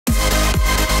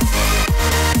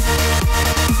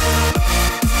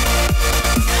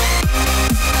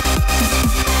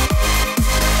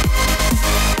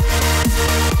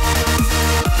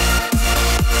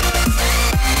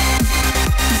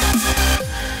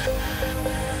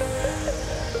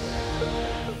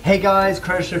Hey guys,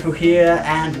 Crash Shifu here,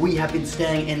 and we have been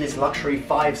staying in this luxury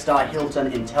 5-star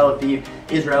Hilton in Tel Aviv,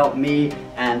 Israel. Me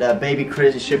and baby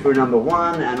Crash Shifu number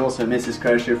 1, and also Mrs.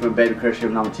 Crash Shifu and baby Crash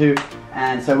Shifu number 2.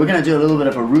 And so we're going to do a little bit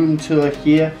of a room tour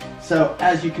here. So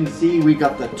as you can see, we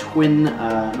got the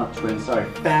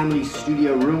family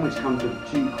studio room, which comes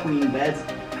with 2 queen beds.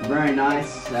 Very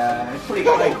nice, pretty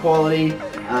high quality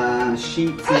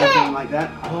sheets and everything like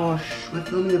that. Oh, we're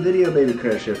filming a video, baby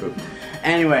Crash Shifu.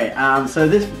 Anyway, so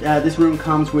this room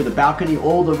comes with a balcony.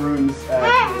 All the rooms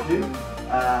do.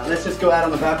 Let's just go out on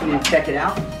the balcony and check it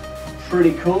out.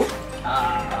 Pretty cool.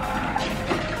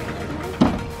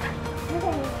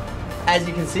 As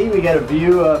you can see, we get a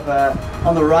view of,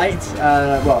 on the right,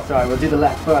 well, sorry, we'll do the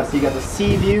left first. You got the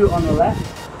sea view on the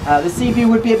left. The sea view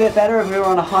would be a bit better if we were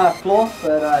on a higher floor,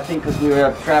 but I think because we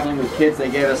were traveling with kids, they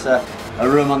gave us a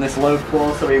room on this low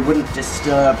floor so we wouldn't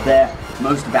disturb their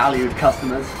most valued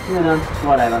customers. You know,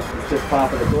 whatever, it's just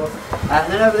part of the course.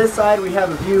 And then over this side we have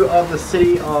a view of the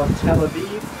city of Tel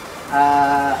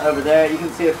Aviv. Over there you can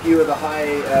see a few of the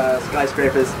high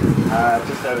skyscrapers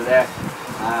just over there.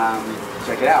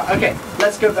 Check it out. Okay,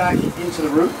 let's go back into the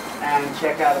room and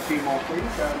check out a few more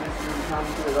things. So this room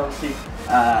comes with obviously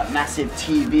massive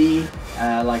TV,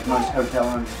 like most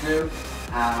hotel rooms do.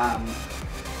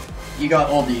 You got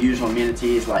all the usual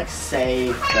amenities like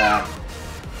safe,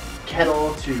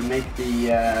 kettle to make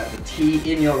the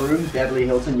tea in your room. Beverly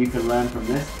Hilton, you can learn from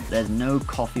this. There's no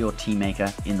coffee or tea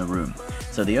maker in the room.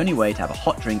 So the only way to have a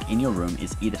hot drink in your room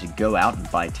is either to go out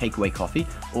and buy takeaway coffee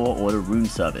or order room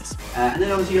service. And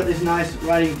then obviously you got this nice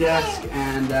writing desk,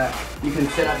 and you can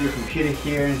set up your computer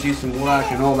here and do some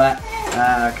work and all that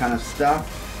kind of stuff.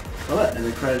 Oh, look, there's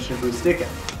a Crash Shifu sticker.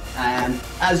 And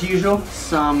as usual,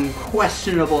 some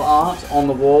questionable art on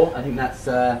the wall. I think that's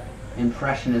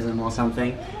Impressionism or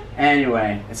something.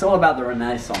 Anyway, it's all about the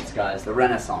Renaissance, guys, the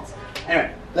Renaissance.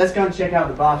 Anyway, let's go and check out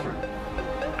the bathroom.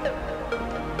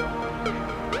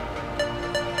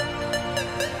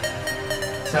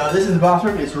 So this is the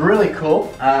bathroom. It's really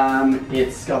cool.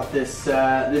 It's got this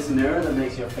this mirror that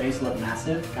makes your face look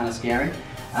massive, kind of scary.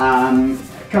 Come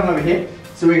over here.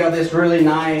 So we got this really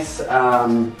nice,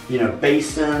 you know,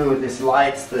 basin with this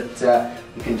lights that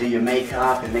you can do your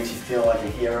makeup. It makes you feel like a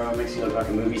hero. It makes you look like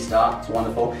a movie star. It's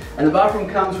wonderful. And the bathroom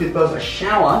comes with both a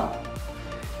shower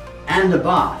and a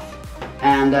bath.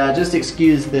 And just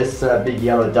excuse this big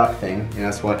yellow duck thing. You know,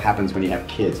 that's what happens when you have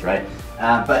kids, right?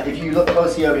 But if you look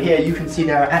closely over here, you can see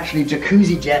there are actually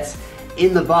jacuzzi jets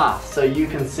in the bath. So you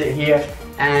can sit here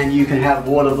and you can have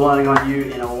water blowing on you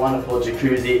in a wonderful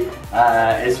jacuzzi.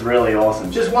 It's really awesome.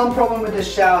 Just one problem with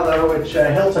this shower though, which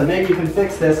Hilton, maybe you can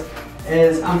fix this,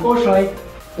 is unfortunately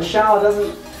the shower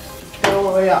doesn't go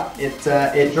all the way up.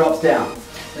 It drops down.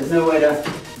 There's no way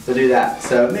to do that.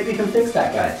 So maybe you can fix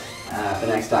that, guys, for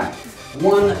next time.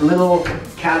 One little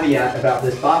caveat about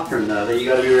this bathroom though that you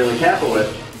got to be really careful with.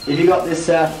 If you got this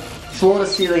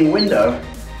floor-to-ceiling window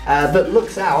that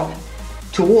looks out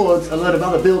towards a lot of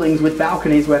other buildings with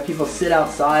balconies where people sit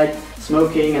outside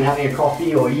smoking and having a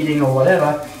coffee or eating or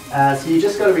whatever. So you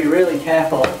just got to be really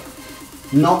careful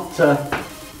not to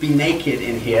be naked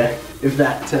in here if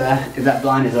that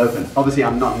blind is open. Obviously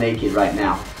I'm not naked right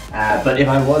now, but if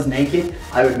I was naked,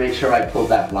 I would make sure I pulled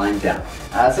that blind down.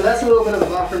 So that's a little bit of the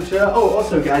bathroom tour. Oh,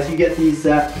 also guys, you get these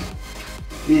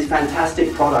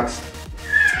fantastic products.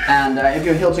 And if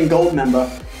you're a Hilton Gold member,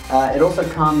 it also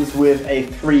comes with a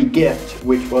free gift,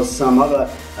 which was some other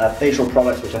facial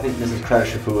products, which I think Mrs.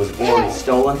 Crash Shifu has already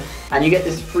stolen. And you get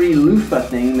this free loofah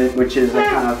thing, which is a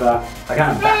kind of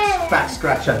back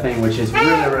scratcher thing, which is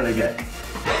really, really good.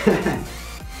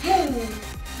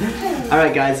 All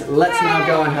right, guys, let's now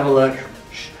go and have a look.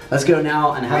 Let's go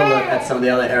now and have a look at some of the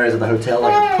other areas of the hotel,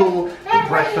 like the pool, the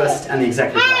breakfast, and the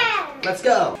executive lounge. Let's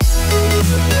go.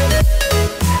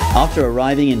 After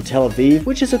arriving in Tel Aviv,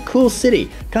 which is a cool city,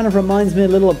 kind of reminds me a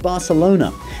little of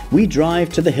Barcelona, we drive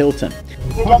to the Hilton.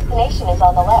 Your destination is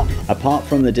on the left. Apart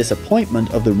from the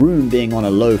disappointment of the room being on a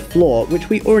low floor, which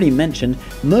we already mentioned,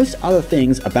 most other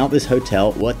things about this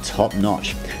hotel were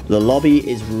top-notch. The lobby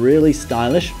is really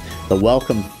stylish, the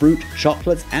welcome fruit,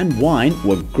 chocolates and wine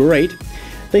were great.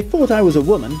 They thought I was a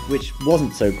woman, which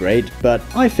wasn't so great, but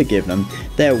I forgive them.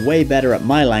 They're way better at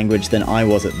my language than I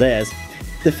was at theirs.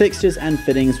 The fixtures and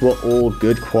fittings were all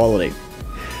good quality.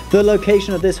 The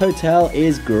location of this hotel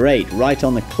is great, right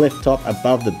on the cliff top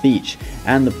above the beach,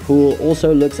 and the pool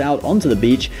also looks out onto the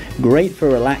beach, great for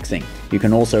relaxing. You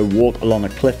can also walk along a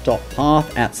cliff top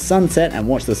path at sunset and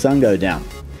watch the sun go down.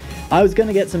 I was going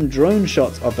to get some drone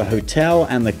shots of the hotel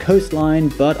and the coastline,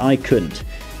 but I couldn't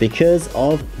because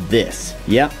of this.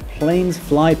 Yep, planes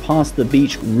fly past the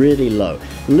beach really low,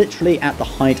 literally at the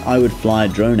height I would fly a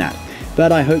drone at.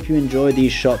 But I hope you enjoy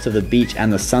these shots of the beach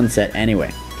and the sunset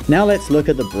anyway. Now let's look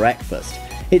at the breakfast.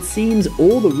 It seems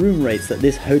all the room rates that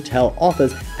this hotel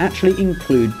offers actually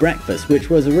include breakfast,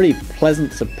 which was a really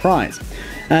pleasant surprise.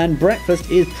 And breakfast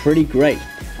is pretty great.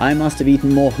 I must have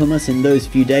eaten more hummus in those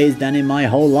few days than in my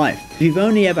whole life. If you've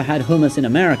only ever had hummus in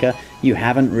America, you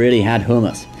haven't really had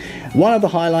hummus. One of the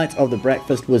highlights of the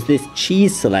breakfast was this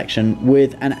cheese selection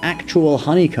with an actual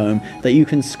honeycomb that you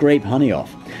can scrape honey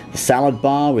off. The salad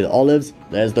bar with olives,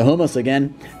 there's the hummus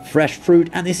again, fresh fruit,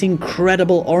 and this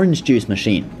incredible orange juice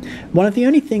machine. One of the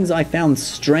only things I found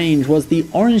strange was the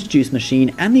orange juice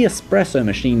machine and the espresso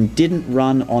machine didn't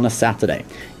run on a Saturday.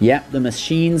 Yep, the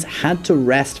machines had to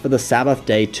rest for the Sabbath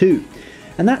day too.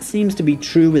 And that seems to be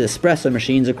true with espresso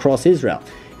machines across Israel.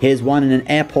 Here's one in an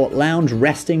airport lounge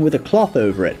resting with a cloth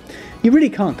over it. You really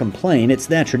can't complain, it's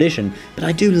their tradition, but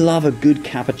I do love a good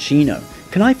cappuccino.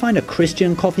 Can I find a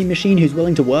Christian coffee machine who's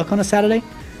willing to work on a Saturday?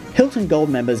 Hilton Gold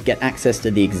members get access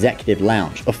to the Executive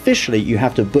Lounge. Officially, you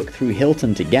have to book through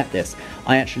Hilton to get this.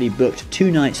 I actually booked 2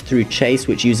 nights through Chase,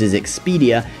 which uses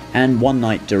Expedia, and 1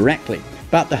 night directly.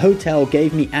 But the hotel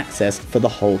gave me access for the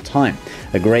whole time.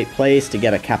 A great place to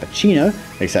get a cappuccino,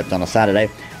 except on a Saturday,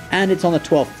 and it's on the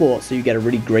 12th floor, so you get a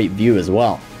really great view as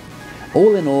well.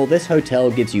 All in all, this hotel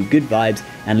gives you good vibes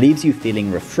and leaves you feeling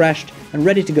refreshed and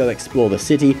ready to go explore the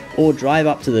city or drive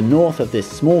up to the north of this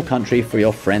small country for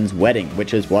your friend's wedding,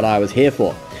 which is what I was here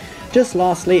for. Just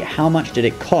lastly, how much did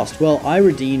it cost? Well, I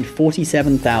redeemed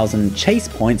 47,000 Chase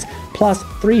points plus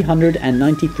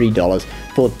 $393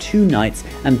 for 2 nights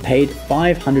and paid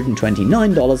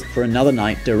 $529 for another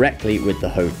night directly with the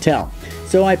hotel.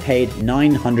 So I paid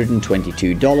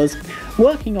 $922,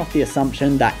 working off the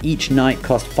assumption that each night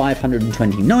cost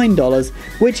 $529,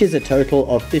 which is a total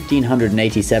of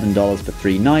 $1,587 for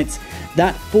 3 nights.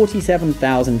 That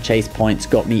 47,000 Chase points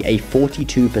got me a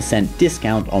 42%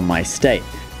 discount on my stay.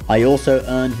 I also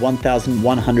earned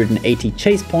 1,180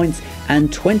 Chase points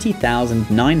and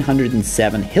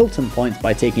 20,907 Hilton points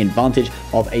by taking advantage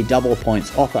of a double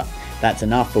points offer. That's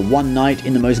enough for 1 night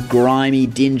in the most grimy,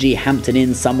 dingy Hampton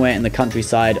Inn somewhere in the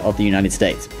countryside of the United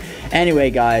States.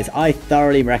 Anyway guys, I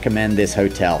thoroughly recommend this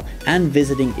hotel and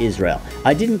visiting Israel.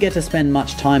 I didn't get to spend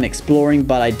much time exploring,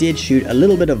 but I did shoot a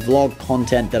little bit of vlog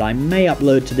content that I may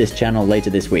upload to this channel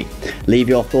later this week. Leave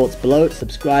your thoughts below,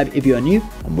 subscribe if you are new,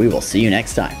 and we will see you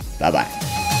next time. Bye bye.